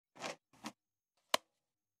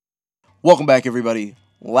Welcome back, everybody.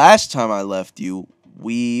 Last time I left you,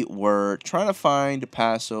 we were trying to find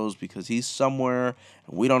Passos because he's somewhere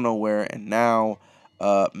and we don't know where. And now,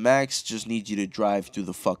 Max just needs you to drive through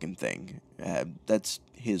the fucking thing. That's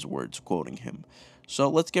his words, quoting him. So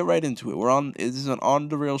let's get right into it. This is an on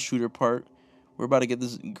the rail shooter part. We're about to get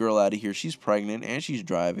this girl out of here. She's pregnant and she's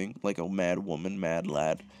driving like a mad woman, mad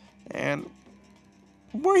lad, and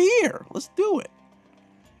we're here. Let's do it.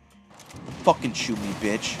 Fucking shoot me,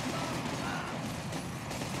 bitch.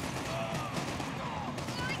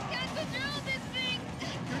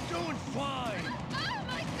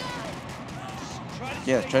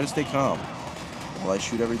 Yeah, try to stay calm while I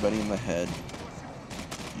shoot everybody in the head.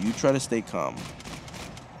 You try to stay calm.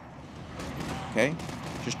 Okay?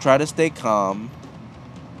 Just try to stay calm.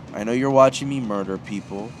 I know you're watching me murder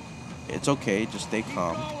people. It's okay. Just stay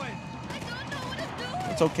calm.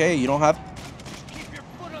 It's okay. You don't have...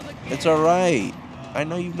 It's alright. I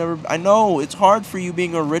know you've never... I know. It's hard for you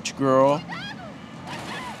being a rich girl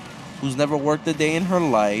who's never worked a day in her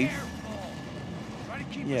life.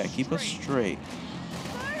 Yeah, keep us straight.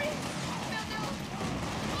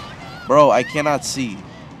 Bro, I cannot see.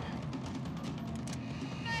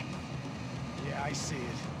 Yeah, I see it.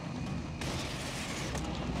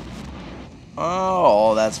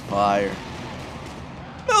 Oh, that's fire.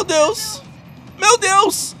 Mildews!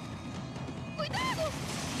 Mildews!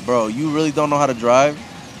 Bro, you really don't know how to drive?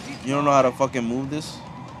 You don't know how to fucking move this?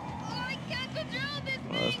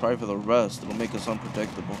 Well, that's probably for the rest. It'll make us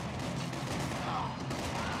unpredictable.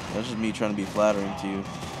 That's just me trying to be flattering to you.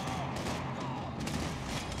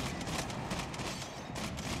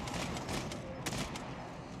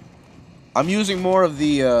 I'm using more of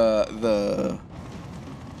the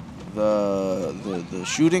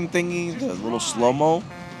shooting thingy, the little slow-mo,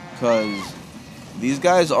 because these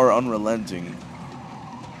guys are unrelenting.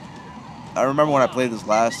 I remember when I played this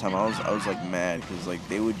last time, I was like mad because like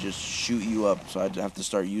they would just shoot you up, so I'd have to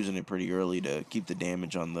start using it pretty early to keep the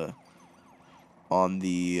damage on the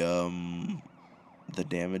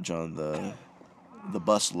damage on the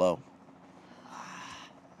bus low.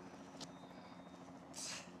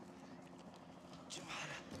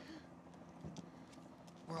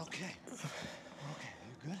 We're okay. We're okay.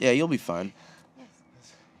 You good? Yeah, you'll be fine.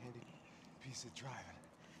 That's a handy piece of driving.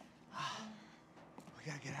 We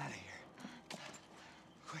gotta get out of here.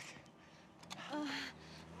 Quick.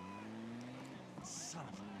 Son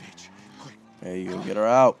of a bitch. Quick. There you go. Get her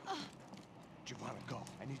out. Giovanna, go.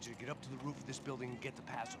 I need you to get up to the roof of this building and get the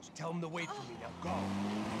Passos. Tell them to wait for me now. Go.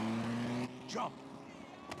 Jump.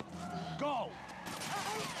 Go.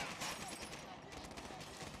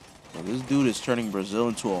 Bro, this dude is turning Brazil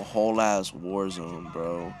into a whole ass war zone,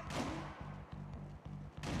 bro.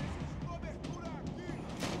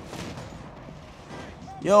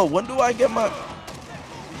 Yo, when do I get my...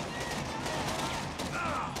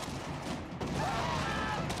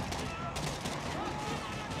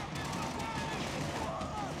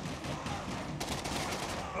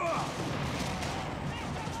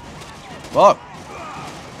 Fuck.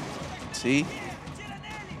 See?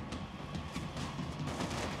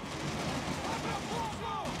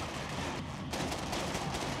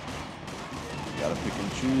 Gotta pick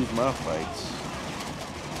and choose my fights.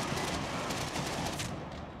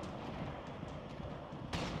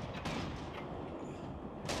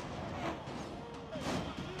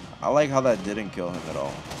 I like how that didn't kill him at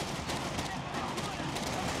all.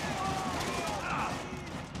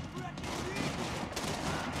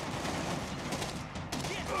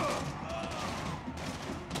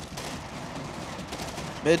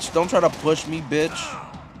 Bitch, don't try to push me, bitch.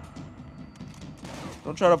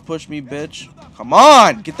 Don't try to push me, bitch. Come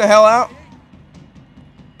on! Get the hell out!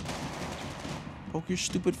 Poke your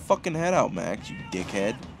stupid fucking head out, Max, you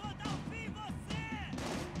dickhead.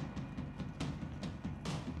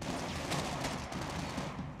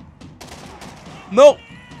 No!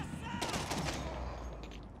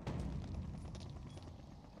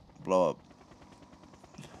 Blow up.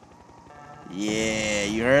 Yeah,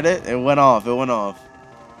 you heard it? It went off. It went off.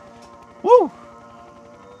 Woo!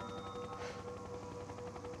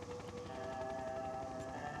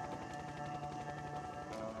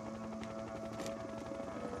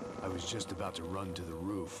 I was just about to run to the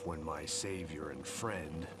roof when my savior and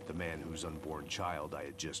friend, the man whose unborn child I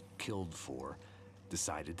had just killed for,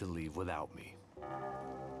 decided to leave without me.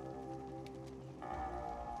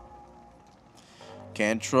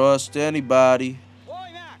 Can't trust anybody.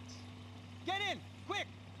 Boy, Max! Get in! Quick!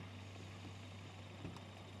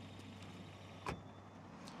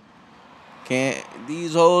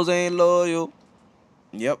 These hoes ain't loyal.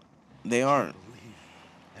 Yep, they aren't.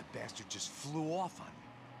 That bastard just flew off on me.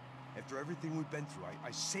 After everything we've been through,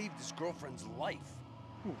 I saved his girlfriend's life.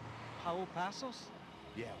 Who? Raul Passos?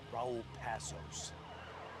 Yeah, Raul Passos.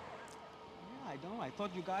 Yeah, I know. I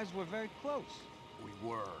thought you guys were very close. We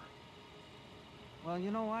were. Well,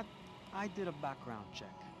 you know what? I did a background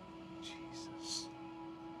check. Jesus.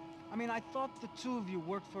 I mean, I thought the two of you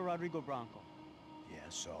worked for Rodrigo Branco. Yeah,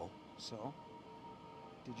 so? So?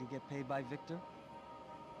 Did you get paid by Victor?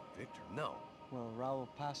 Victor, no. Well, Raul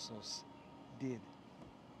Passos did.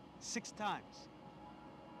 6 times.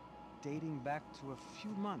 Dating back to a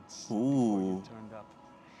few months before you turned up.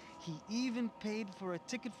 He even paid for a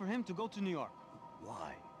ticket for him to go to New York.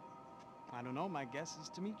 Why? I don't know, my guess is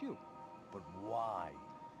to meet you. But why?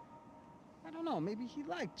 I don't know, maybe he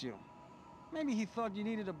liked you. Maybe he thought you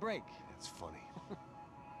needed a break. That's funny.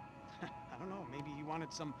 I don't know, maybe he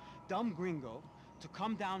wanted some dumb gringo to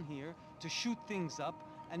come down here to shoot things up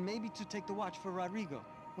and maybe to take the watch for Rodrigo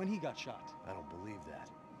when he got shot. I don't believe that.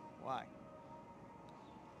 Why?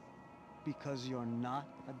 Because you're not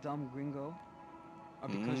a dumb gringo? Or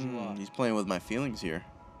because you are? He's playing with my feelings here.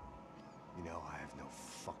 You know, I have no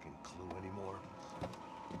fucking clue anymore.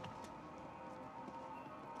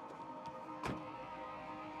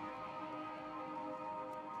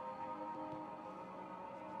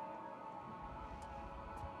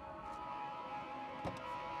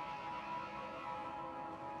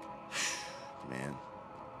 Man,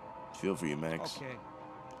 feel for you, Max. Okay.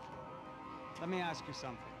 Let me ask you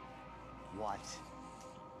something. What?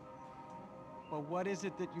 Well, what is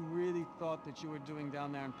it that you really thought that you were doing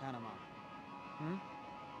down there in Panama? Hmm?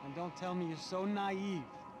 And don't tell me you're so naive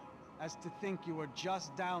as to think you were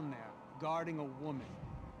just down there guarding a woman.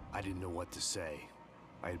 I didn't know what to say.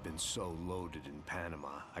 I had been so loaded in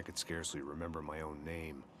Panama, I could scarcely remember my own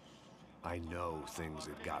name. I know things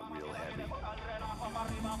had got real heavy.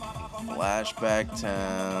 Flashback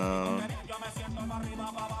town.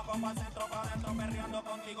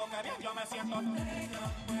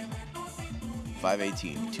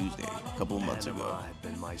 5/18, Tuesday, a couple of months Panama ago. had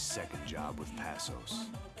been my second job with Passos.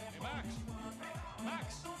 Hey, Max!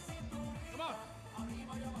 Max! Come on!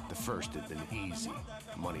 The first had been easy.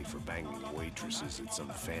 Money for banging waitresses at some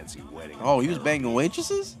fancy wedding. Oh, he was banging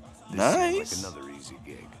waitresses? This Nice. seemed like another easy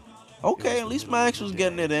gig. Okay, It at was least the middle Max of was the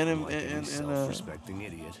getting day, it in and like any self-respecting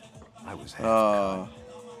idiot, I was half cut.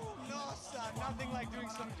 No, son, nothing like doing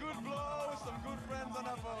some good blows, some good friends on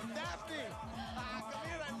a phone. Daphne! Come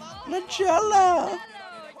here, I love you.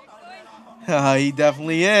 Machala. He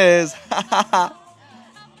definitely is.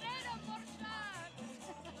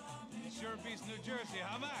 Sure beats New Jersey,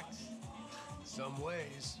 huh, Max? Some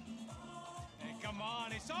ways. Hey, come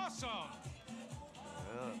on, it's awesome.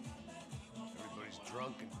 Yeah. Everybody's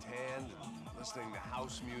drunk and tanned and listening to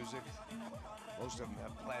house music. Most of them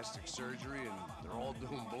have plastic surgery and they're all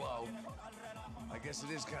doing blow. I guess it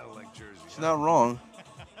is kind of like Jersey. He's not wrong.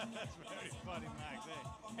 That's very funny, Max.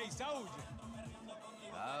 Hey, soldier.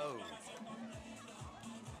 Oh.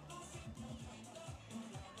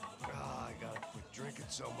 God, I gotta quit drinking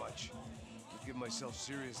so much. I give myself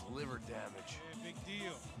serious liver damage. Big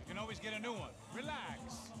deal. You can always get a new one.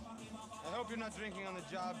 Relax. I hope you're not drinking on the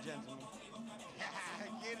job, gentlemen.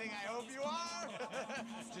 Kidding, I hope you are.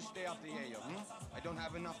 Just stay off the yayo, I don't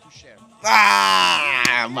have enough to share.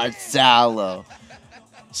 Ah, Marcelo.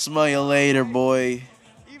 Smell you later, boy.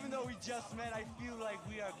 Even though we just met, I feel like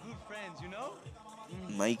we are good friends, you know?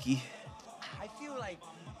 Mikey. I feel like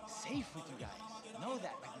safe with you guys. Know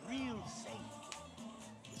that? Like real safe.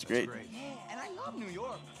 It's great. Yeah, and I love New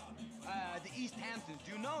York. The East Hamptons,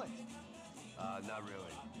 do you know it? Not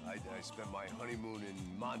really. I spent my honeymoon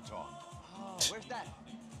in Montauk. Oh, where's that?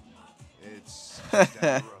 It's down the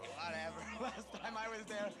road. Whatever. Last time I was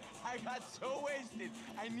there, I got so wasted,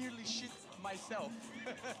 I nearly shit myself.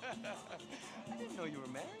 I didn't know you were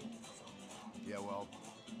married. Yeah, well,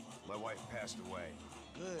 my wife passed away.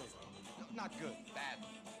 Good. No, not good. Bad.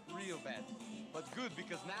 Real bad. But good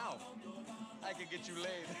because now I can get you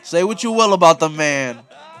laid. Say what you will about the man,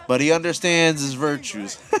 but he understands his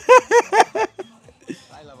virtues.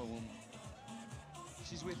 I love a woman.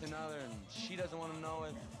 She's with another and she doesn't want to know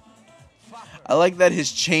it. Fuck her. I like that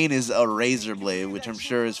his chain is a razor blade, which I'm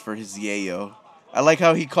sure is for his yayo. I like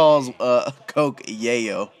how he calls Coke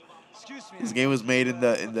yayo. Excuse me. This game was made in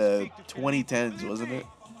the 2010s, wasn't it?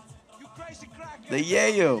 You crazy cracker. The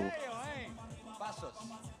yayo. Hey. Passos.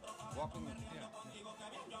 Walk with me. Yeah.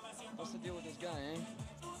 What's the deal with this guy, eh?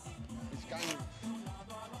 He's kind of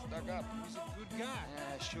stuck up. He's a good guy.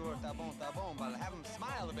 Yeah, sure. Tá bom, but have him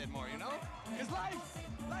smile a bit more, you know? Because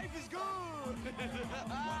life is good.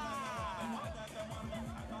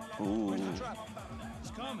 Ooh. Where's the trap?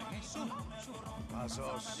 It's coming. Hey, soon.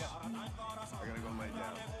 Passos, I gotta go lay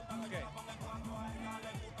down.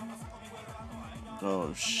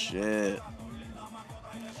 Oh, shit.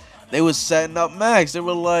 They was setting up Max. They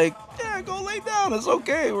were like, yeah, go lay down. It's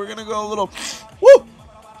okay. We're going to go a little, woo.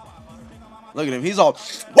 Look at him. He's all,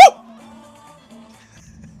 woo.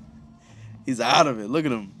 He's out of it. Look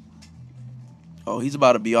at him. Oh, he's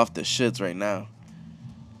about to be off the shits right now.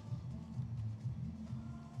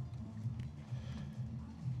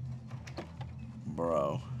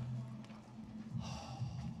 Bro.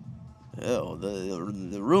 Ew,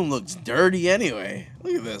 the room looks dirty anyway.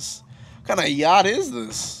 Look at this. What kind of yacht is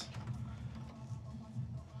this?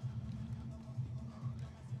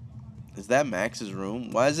 Is that Max's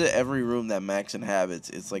room? Why is it every room that Max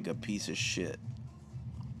inhabits, it's like a piece of shit?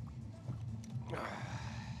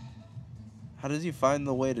 How does he find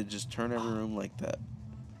the way to just turn every room like that?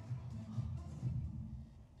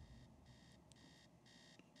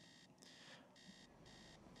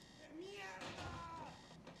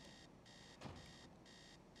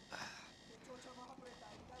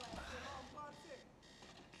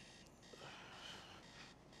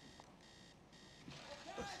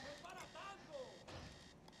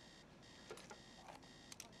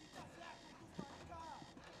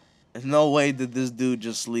 There's no way did this dude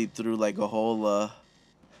just sleep through like a whole,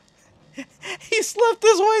 He slept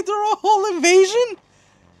his way through a whole invasion?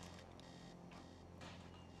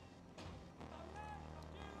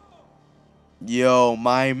 Yo,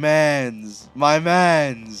 my mans. My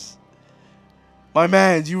mans. My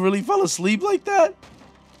mans, you really fell asleep like that?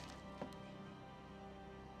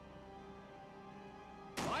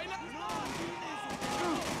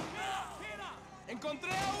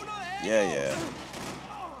 Yeah, yeah.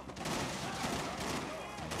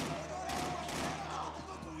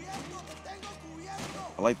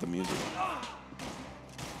 I like the music.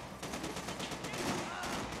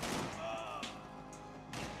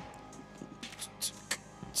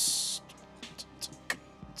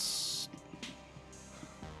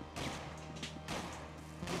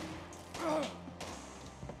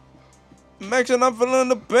 Max and I'm feeling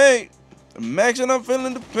the pain. Max and I'm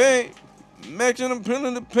feeling the pain. Max and I'm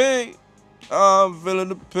feeling the pain. I'm feeling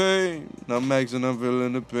the pain. Now Max and I'm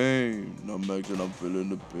feeling the pain. Now Max and I'm feeling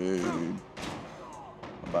the pain.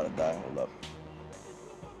 I'm about to die. Hold up.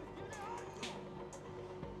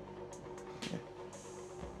 Okay.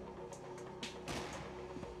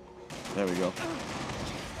 There we go.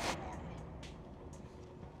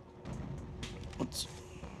 What's...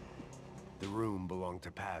 The room belonged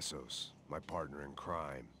to Passos, my partner in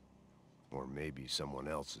crime. Or maybe someone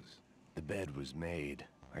else's. The bed was made.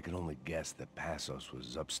 I could only guess that Passos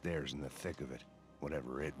was upstairs in the thick of it,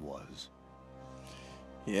 whatever it was.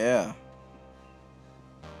 Yeah.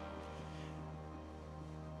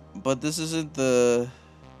 But this isn't the...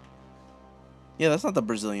 Yeah, that's not the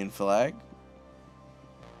Brazilian flag.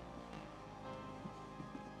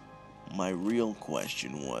 My real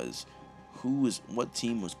question was, what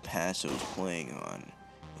team was Passos playing on?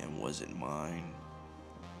 And was it mine?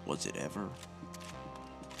 Was it ever?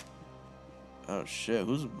 Oh shit,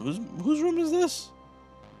 whose room is this?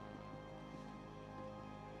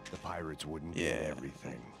 The pirates wouldn't Yeah. get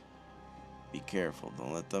everything. Be careful.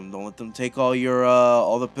 Don't let them take all your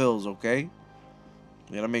all the pills, okay?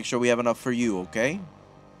 We gotta make sure we have enough for you, okay?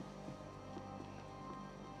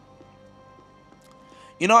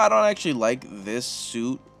 You know, I don't actually like this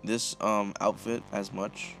suit, this outfit as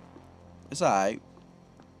much. It's alright.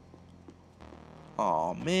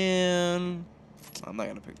 Aw, man. I'm not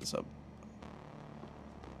gonna pick this up.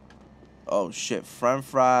 Oh shit, french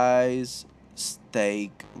fries,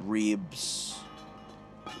 steak, ribs.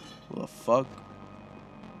 What the fuck?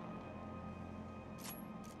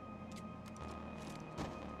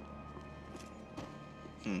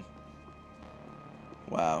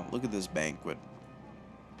 Wow, look at this banquet.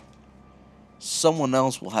 Someone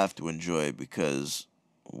else will have to enjoy it because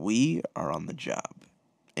we are on the job.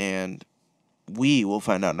 And we will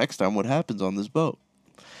find out next time what happens on this boat.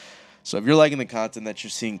 So if you're liking the content that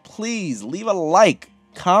you're seeing, please leave a like,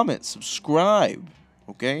 comment, subscribe,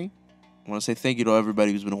 okay? I want to say thank you to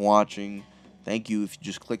everybody who's been watching. Thank you if you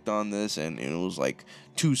just clicked on this and it was like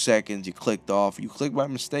 2 seconds, you clicked off. You clicked by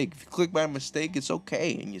mistake. If you clicked by mistake, it's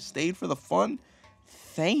okay. And you stayed for the fun,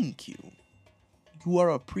 thank you. You are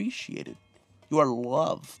appreciated. You are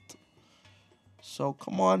loved. So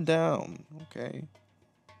come on down, okay?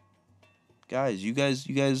 Guys, you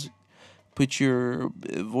guys put your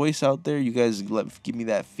voice out there. You guys give me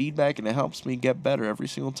that feedback, and it helps me get better every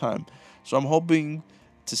single time. So I'm hoping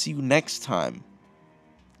to see you next time.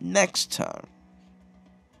 Next time.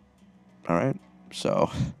 All right? So,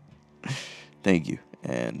 thank you,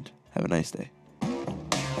 and have a nice day.